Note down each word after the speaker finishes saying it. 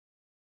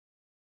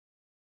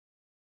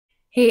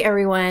Hey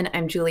everyone,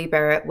 I'm Julie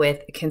Barrett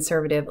with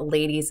Conservative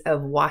Ladies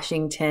of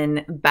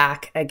Washington,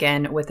 back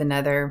again with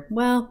another,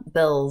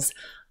 bills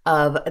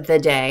of the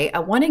day. I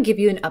want to give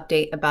you an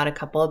update about a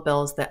couple of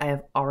bills that I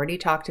have already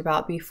talked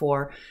about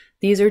before.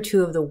 These are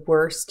two of the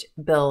worst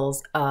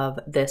bills of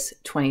this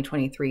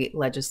 2023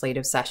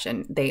 legislative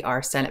session. They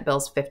are Senate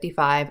Bills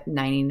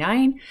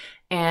 5599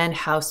 and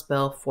House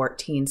Bill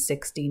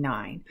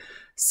 1469.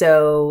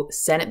 So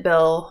Senate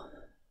Bill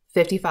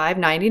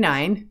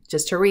 5599,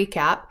 just to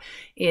recap,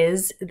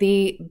 is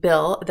the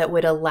bill that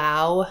would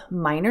allow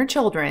minor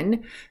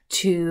children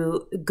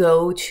to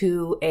go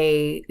to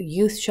a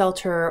youth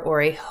shelter or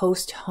a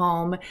host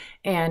home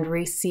and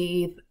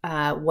receive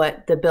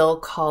what the bill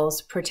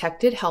calls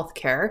protected health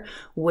care,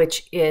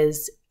 which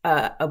is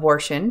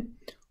abortion,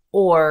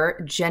 or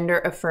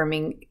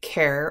gender-affirming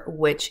care,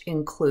 which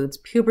includes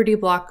puberty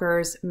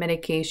blockers,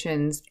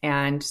 medications,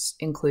 and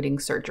including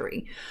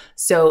surgery.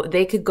 So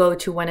they could go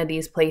to one of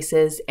these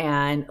places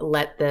and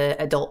let the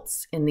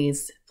adults in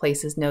these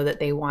places know that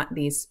they want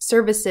these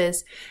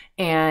services,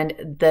 and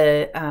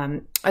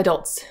the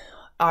adults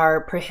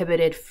are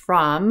prohibited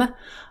from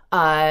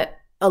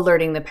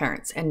alerting the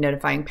parents and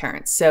notifying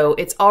parents. So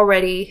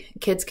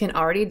kids can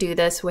already do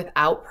this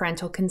without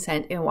parental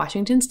consent in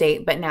Washington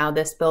state, but now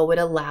this bill would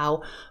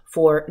allow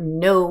for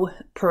no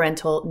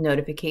parental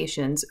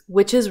notifications,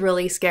 which is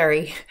really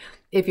scary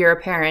if you're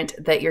a parent,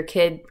 that your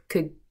kid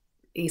could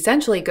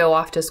essentially go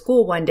off to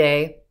school one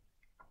day,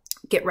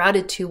 get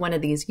routed to one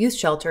of these youth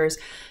shelters,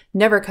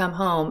 never come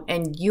home,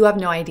 and you have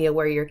no idea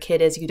where your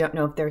kid is. You don't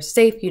know if they're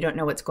safe. You don't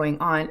know what's going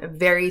on.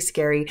 Very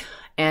scary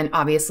and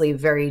obviously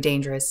very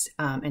dangerous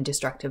and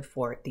destructive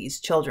for these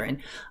children.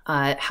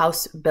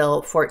 House Bill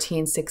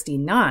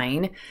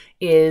 1469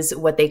 is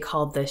what they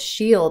call the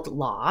SHIELD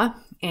law.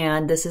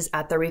 And this is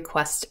at the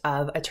request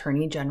of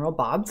Attorney General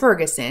Bob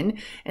Ferguson.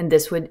 And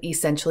this would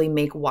essentially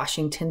make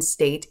Washington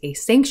state a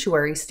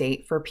sanctuary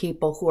state for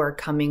people who are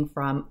coming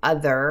from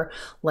other,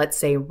 let's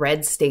say,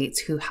 red states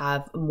who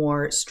have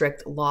more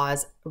strict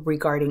laws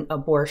regarding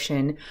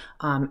abortion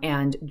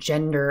and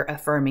gender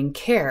affirming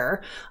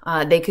care.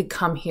 They could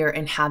come here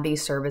and have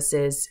these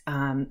services,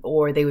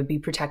 or they would be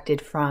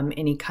protected from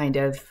any kind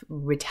of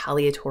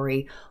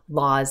retaliatory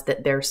laws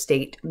that their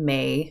state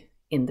may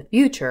in the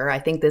future. I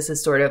think this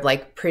is sort of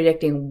like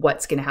predicting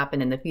what's going to happen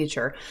in the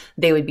future.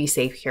 They would be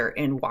safe here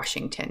in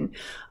Washington.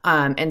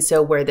 And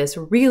so where this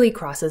really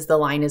crosses the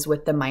line is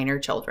with the minor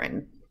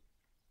children.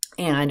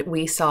 And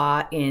we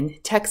saw in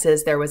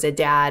Texas, there was a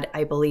dad,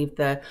 I believe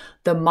the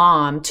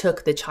mom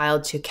took the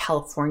child to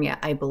California,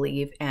 I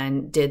believe,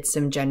 and did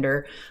some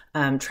gender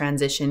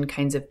transition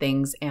kinds of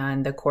things.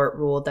 And the court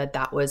ruled that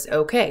that was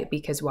okay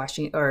because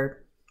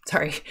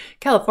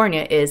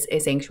California is a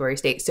sanctuary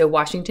state. So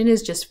Washington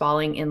is just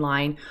falling in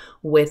line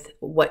with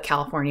what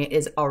California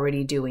is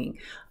already doing.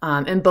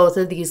 And both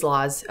of these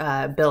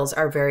bills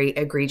are very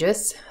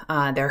egregious.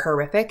 They're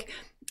horrific.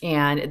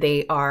 And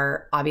they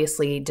are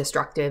obviously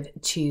destructive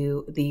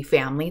to the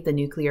family, the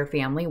nuclear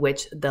family,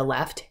 which the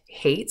left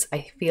hates.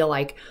 I feel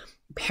like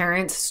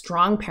parents,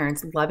 strong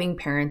parents, loving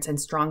parents, and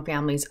strong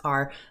families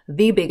are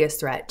the biggest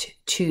threat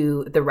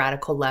to the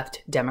radical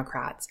left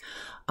Democrats.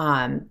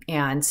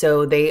 And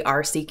so they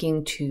are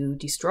seeking to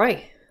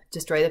destroy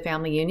the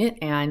family unit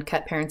and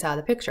cut parents out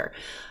of the picture.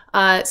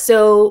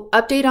 So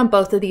update on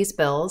both of these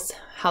bills.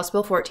 House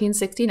Bill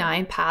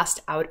 1469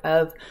 passed out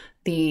of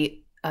the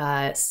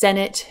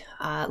Senate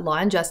Law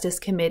and Justice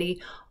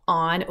Committee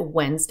on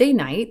Wednesday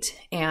night,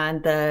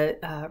 and the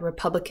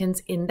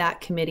Republicans in that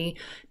committee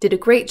did a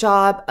great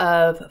job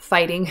of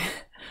fighting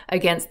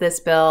against this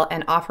bill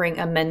and offering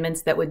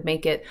amendments that would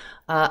make it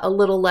a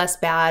little less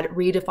bad,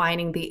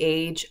 redefining the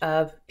age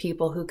of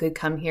people who could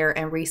come here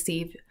and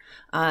receive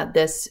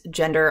this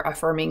gender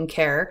affirming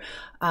care.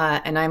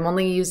 And I'm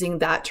only using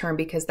that term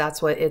because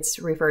that's what it's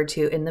referred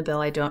to in the bill.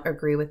 I don't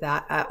agree with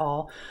that at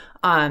all.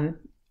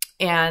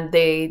 And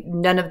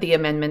none of the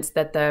amendments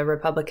that the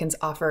Republicans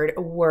offered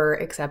were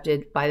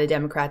accepted by the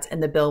Democrats,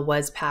 and the bill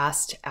was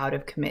passed out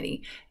of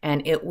committee.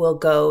 And it will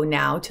go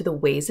now to the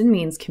Ways and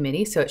Means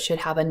Committee, so it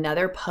should have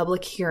another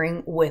public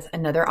hearing with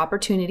another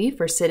opportunity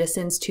for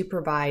citizens to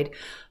provide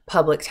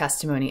public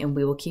testimony, and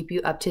we will keep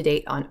you up to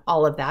date on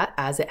all of that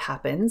as it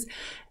happens.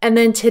 And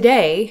then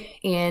today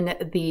in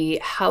the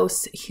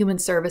House Human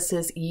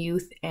Services,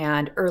 Youth,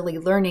 and Early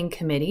Learning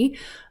Committee,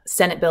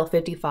 Senate Bill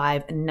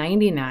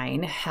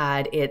 5599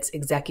 had its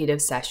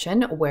executive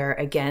session where,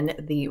 again,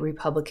 the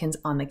Republicans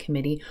on the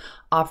committee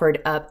offered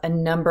up a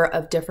number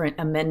of different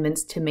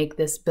amendments to make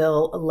this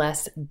bill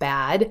less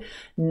bad.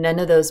 None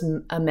of those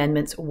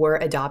amendments were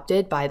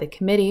adopted by the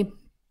committee.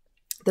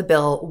 The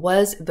bill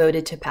was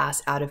voted to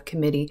pass out of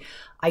committee.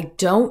 I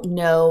don't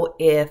know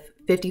if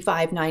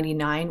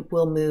 5599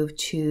 will move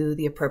to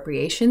the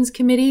Appropriations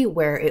Committee,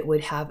 where it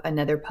would have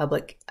another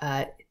public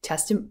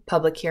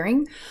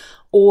hearing,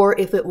 or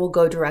if it will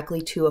go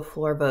directly to a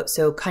floor vote.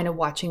 So kind of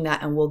watching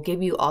that, and we'll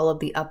give you all of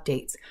the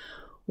updates.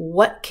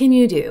 What can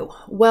you do?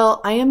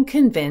 Well, I am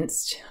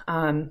convinced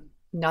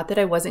not that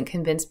I wasn't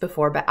convinced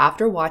before, but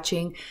after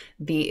watching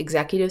the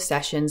executive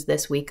sessions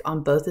this week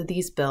on both of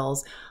these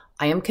bills,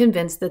 I am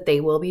convinced that they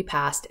will be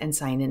passed and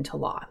signed into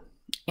law.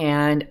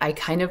 And I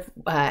kind of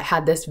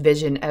had this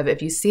vision of,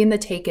 if you've seen the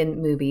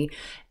Taken movie,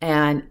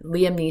 and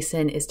Liam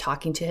Neeson is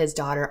talking to his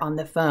daughter on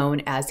the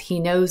phone as he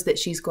knows that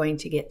she's going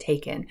to get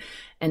taken.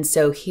 And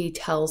so he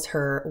tells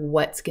her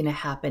what's going to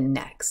happen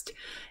next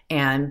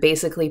and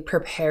basically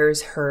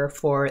prepares her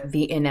for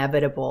the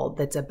inevitable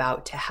that's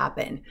about to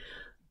happen.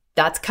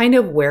 That's kind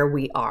of where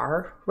we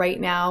are right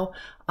now.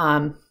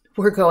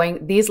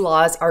 These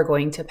laws are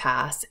going to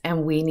pass,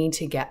 and we need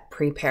to get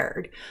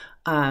prepared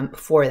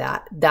for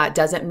that. That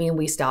doesn't mean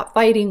we stop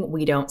fighting.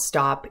 We don't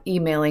stop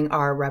emailing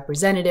our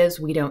representatives.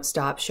 We don't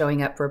stop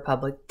showing up for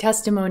public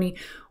testimony.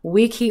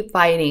 We keep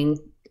fighting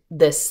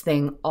this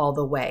thing all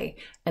the way.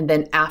 And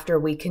then after,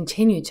 we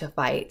continue to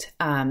fight.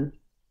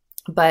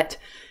 But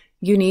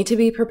you need to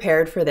be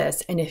prepared for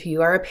this. And if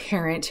you are a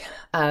parent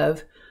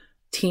of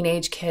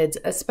teenage kids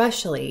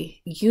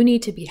especially, you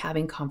need to be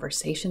having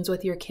conversations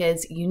with your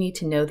kids. You need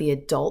to know the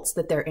adults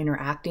that they're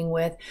interacting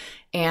with,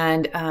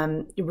 and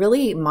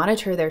really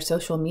monitor their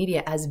social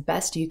media as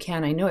best you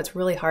can. I know it's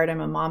really hard. I'm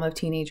a mom of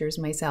teenagers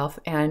myself,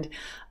 and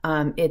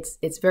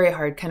it's very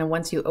hard. Kind of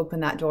once you open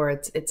that door,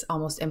 it's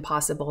almost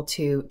impossible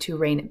to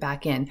rein it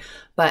back in.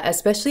 But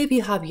especially if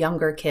you have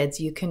younger kids,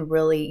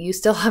 you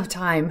still have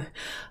time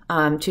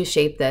to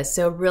shape this.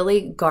 So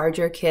really guard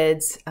your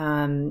kids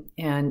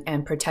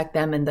and protect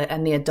them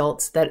and the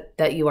adults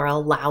that you are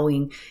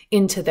allowing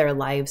into their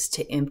lives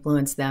to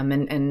influence them.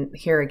 And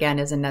here again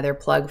is another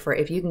plug for,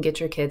 if you can get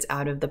your kids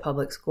out of the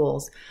public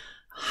schools,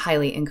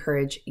 highly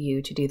encourage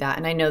you to do that.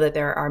 And I know that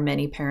there are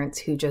many parents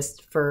who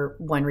just, for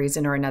one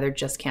reason or another,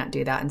 just can't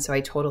do that. And so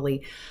I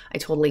totally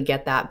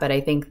get that. But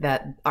I think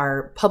that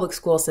our public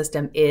school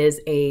system is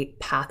a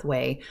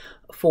pathway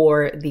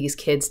for these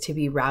kids to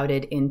be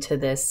routed into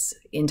this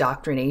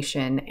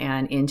indoctrination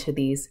and into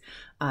these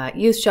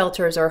youth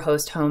shelters or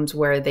host homes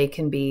where they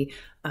can be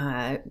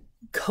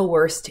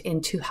coerced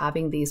into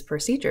having these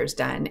procedures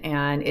done.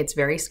 And it's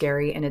very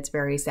scary and it's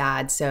very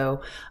sad.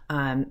 So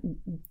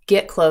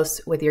get close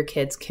with your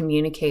kids,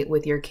 communicate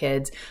with your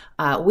kids.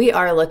 We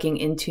are looking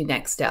into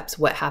next steps.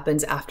 What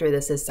happens after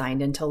this is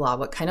signed into law?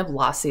 What kind of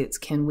lawsuits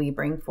can we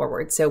bring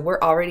forward? So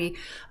we're already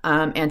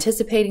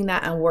anticipating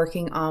that and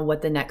working on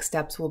what the next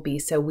steps will be.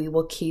 So we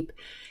will keep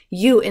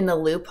you in the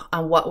loop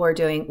on what we're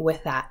doing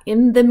with that.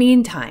 In the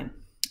meantime,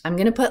 I'm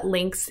going to put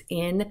links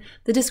in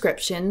the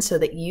description so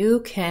that you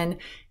can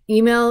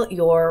email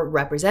your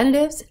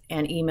representatives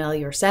and email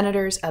your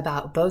senators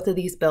about both of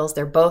these bills.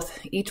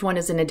 Each one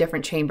is in a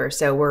different chamber.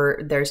 So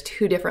there's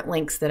 2 different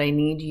links that I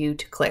need you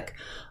to click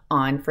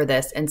on for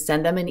this, and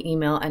send them an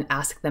email and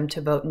ask them to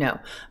vote no.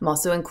 I'm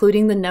also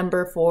including the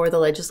number for the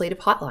legislative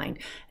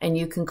hotline, and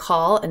you can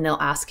call and they'll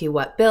ask you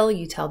what bill,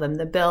 you tell them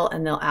the bill,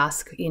 and they'll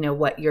ask,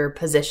 what your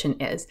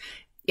position is.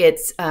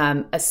 It's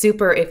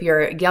if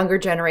you're a younger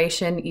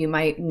generation, you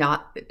might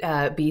not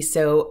be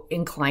so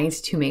inclined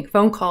to make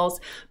phone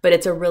calls, but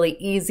it's a really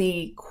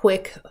easy,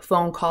 quick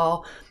phone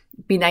call.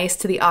 Be nice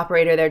to the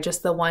operator. They're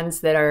just the ones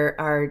that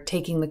are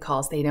taking the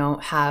calls.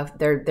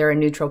 They're a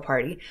neutral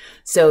party.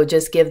 So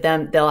just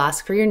they'll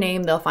ask for your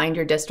name. They'll find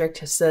your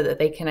district so that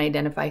they can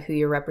identify who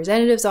your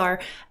representatives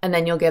are. And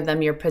then you'll give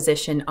them your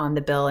position on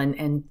the bill,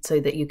 and so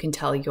that you can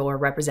tell your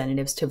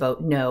representatives to vote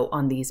no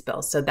on these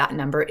bills. So that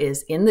number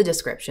is in the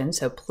description.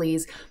 So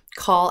please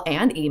call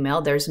and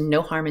email. There's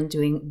no harm in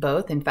doing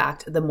both. In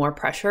fact, the more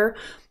pressure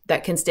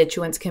that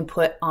constituents can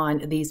put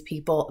on these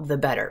people, the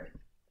better.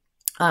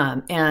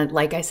 And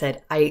like I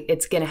said,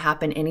 it's going to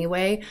happen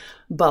anyway,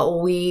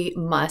 but we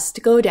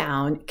must go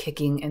down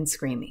kicking and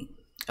screaming.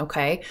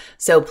 Okay,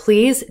 so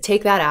please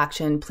take that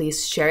action.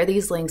 Please share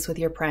these links with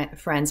your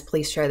friends.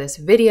 Please share this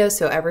video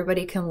so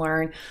everybody can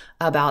learn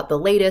about the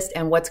latest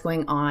and what's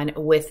going on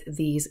with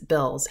these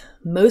bills.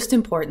 Most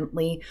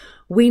importantly,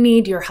 we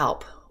need your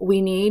help. We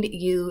need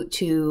you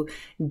to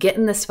get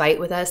in this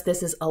fight with us.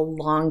 This is a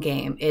long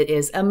game. It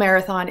is a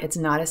marathon. It's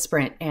not a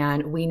sprint,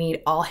 and we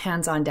need all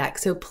hands on deck.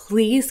 So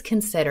please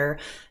consider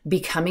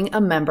becoming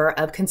a member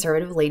of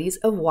Conservative Ladies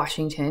of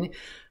Washington.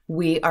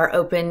 We are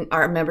open.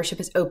 Our membership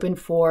is open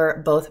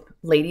for both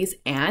ladies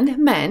and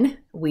men.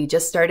 We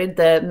just started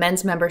the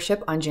men's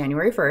membership on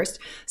January 1st.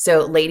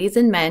 So ladies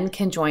and men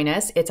can join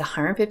us. It's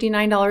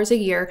 $159 a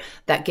year.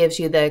 That gives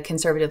you the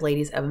Conservative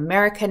Ladies of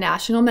America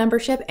national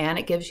membership, and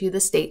it gives you the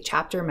state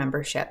chapter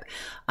membership.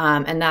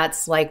 And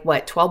that's like,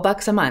 what,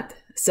 $12 a month.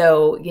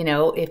 So,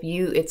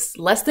 it's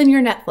less than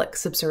your Netflix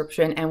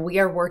subscription, and we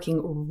are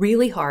working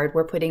really hard.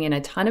 We're putting in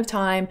a ton of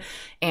time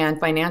and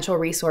financial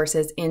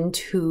resources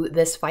into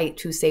this fight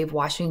to save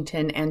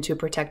Washington and to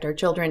protect our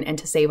children and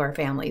to save our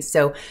families.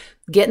 So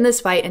get in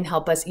this fight and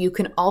help us. You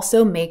can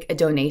also make a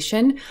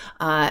donation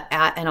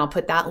and I'll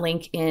put that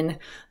link in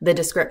the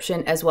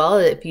description as well.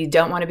 If you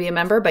don't want to be a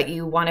member, but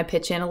you want to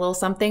pitch in a little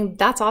something,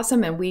 that's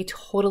awesome. And we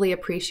totally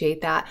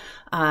appreciate that.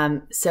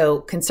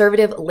 So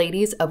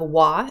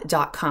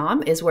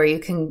conservativeladiesofwa.com is where you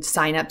can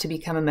sign up to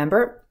become a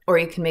member. or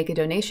you can make a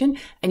donation,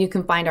 and you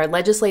can find our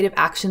Legislative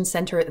Action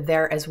Center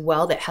there as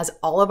well that has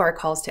all of our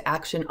calls to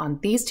action on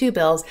these two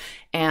bills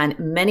and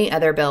many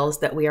other bills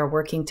that we are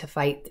working to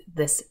fight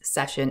this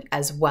session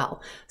as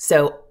well.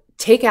 So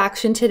take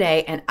action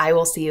today, and I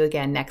will see you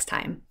again next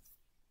time.